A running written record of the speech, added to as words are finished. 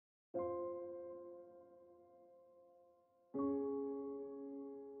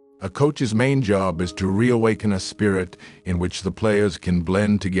A coach's main job is to reawaken a spirit in which the players can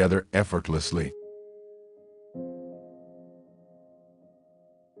blend together effortlessly.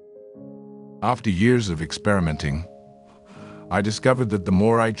 After years of experimenting, I discovered that the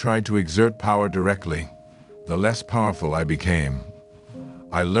more I tried to exert power directly, the less powerful I became.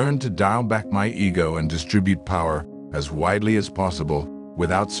 I learned to dial back my ego and distribute power as widely as possible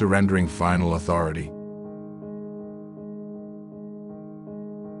without surrendering final authority.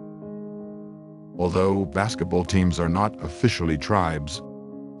 Although basketball teams are not officially tribes,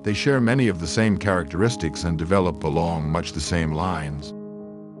 they share many of the same characteristics and develop along much the same lines.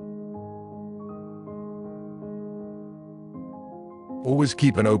 Always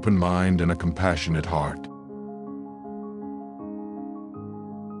keep an open mind and a compassionate heart.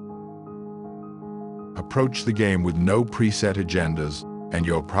 Approach the game with no preset agendas, and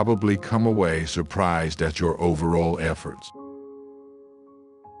you'll probably come away surprised at your overall efforts.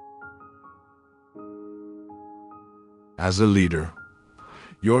 As a leader,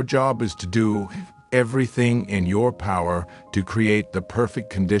 your job is to do everything in your power to create the perfect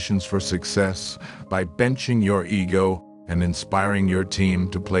conditions for success by benching your ego and inspiring your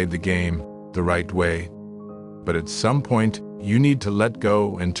team to play the game the right way. But at some point, you need to let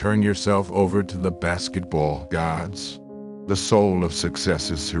go and turn yourself over to the basketball gods. The soul of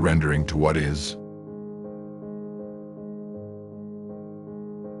success is surrendering to what is.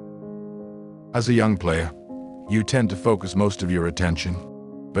 As a young player, you tend to focus most of your attention.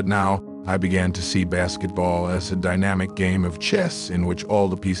 But now, I began to see basketball as a dynamic game of chess in which all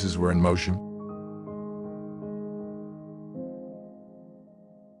the pieces were in motion.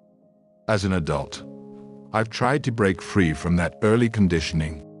 As an adult, I've tried to break free from that early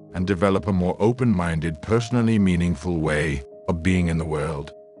conditioning and develop a more open-minded, personally meaningful way of being in the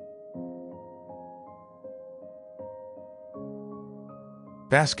world.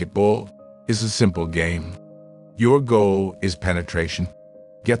 Basketball is a simple game. Your goal is penetration.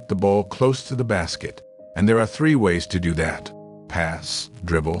 Get the ball close to the basket, and there are 3 ways to do that: pass,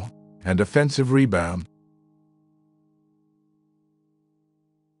 dribble, and offensive rebound.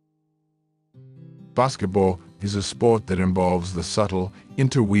 Basketball is a sport that involves the subtle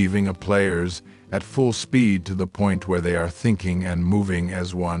interweaving of players at full speed to the point where they are thinking and moving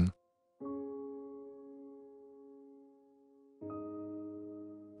as one.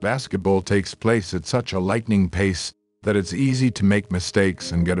 Basketball takes place at such a lightning pace that it's easy to make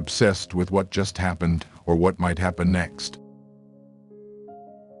mistakes and get obsessed with what just happened or what might happen next.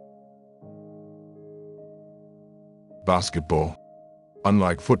 Basketball,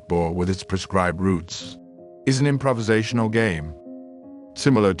 unlike football with its prescribed routes, is an improvisational game.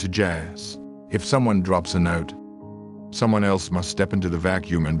 Similar to jazz, if someone drops a note, someone else must step into the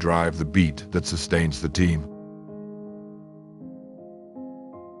vacuum and drive the beat that sustains the team.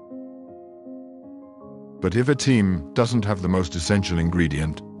 But if a team doesn't have the most essential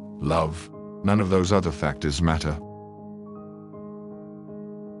ingredient, love, none of those other factors matter.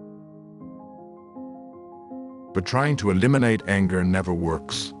 But trying to eliminate anger never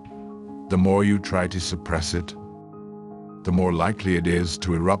works. The more you try to suppress it, the more likely it is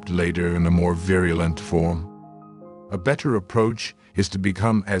to erupt later in a more virulent form. A better approach is to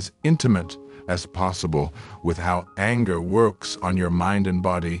become as intimate as possible with how anger works on your mind and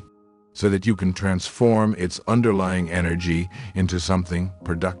body, so that you can transform its underlying energy into something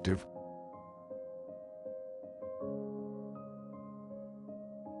productive.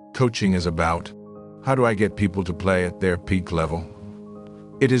 Coaching is about, how do I get people to play at their peak level?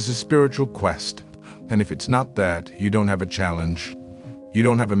 It is a spiritual quest, and if it's not that, you don't have a challenge. You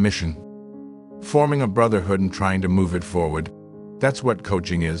don't have a mission. Forming a brotherhood and trying to move it forward, that's what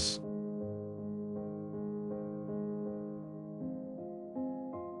coaching is.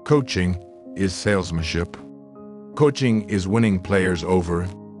 Coaching is salesmanship. Coaching is winning players over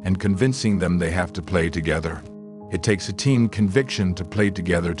and convincing them they have to play together. It takes a team conviction to play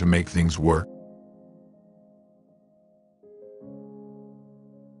together to make things work.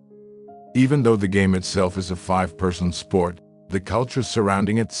 Even though the game itself is a 5-person sport, the culture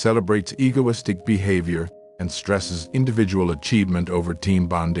surrounding it celebrates egoistic behavior and stresses individual achievement over team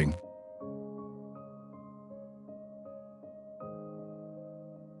bonding.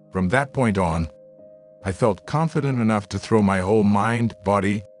 From that point on, I felt confident enough to throw my whole mind,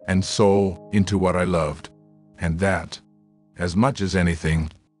 body, and soul into what I loved. And that, as much as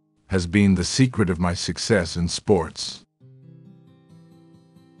anything, has been the secret of my success in sports.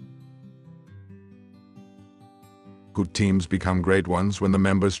 Good teams become great ones when the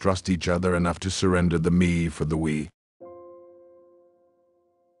members trust each other enough to surrender the me for the we.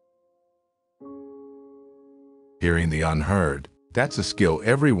 Hearing the unheard That's a skill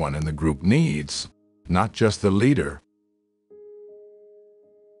everyone in the group needs, not just the leader.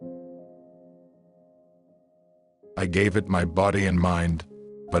 I gave it my body and mind,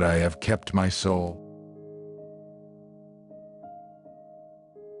 but I have kept my soul.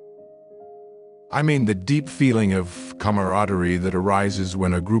 I mean the deep feeling of camaraderie that arises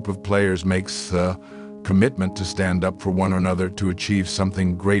when a group of players makes the commitment to stand up for one another to achieve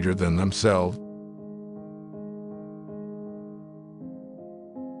something greater than themselves.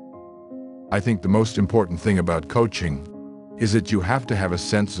 I think the most important thing about coaching is that you have to have a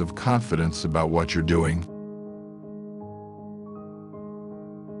sense of confidence about what you're doing.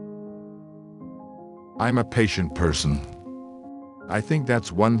 I'm a patient person. I think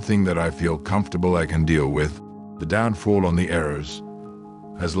that's one thing that I feel comfortable I can deal with, the downfall on the errors,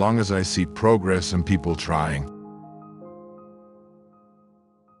 as long as I see progress and people trying.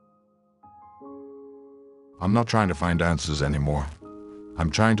 I'm not trying to find answers anymore. I'm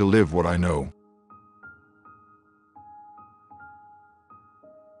trying to live what I know.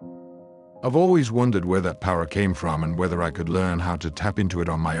 I've always wondered where that power came from and whether I could learn how to tap into it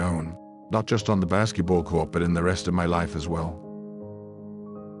on my own, not just on the basketball court, but in the rest of my life as well.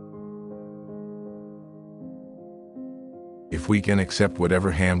 If we can accept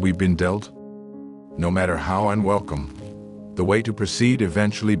whatever hand we've been dealt, no matter how unwelcome, the way to proceed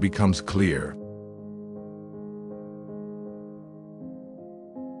eventually becomes clear.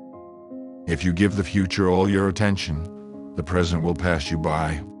 If you give the future all your attention, the present will pass you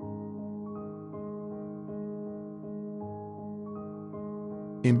by.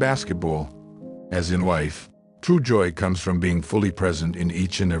 In basketball, as in life, true joy comes from being fully present in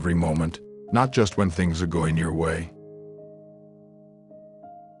each and every moment, not just when things are going your way.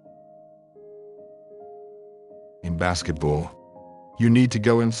 In basketball, you need to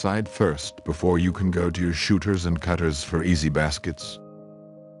go inside first before you can go to your shooters and cutters for easy baskets.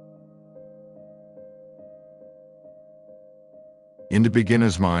 In the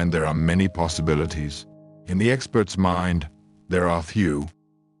beginner's mind, there are many possibilities. In the expert's mind, there are few.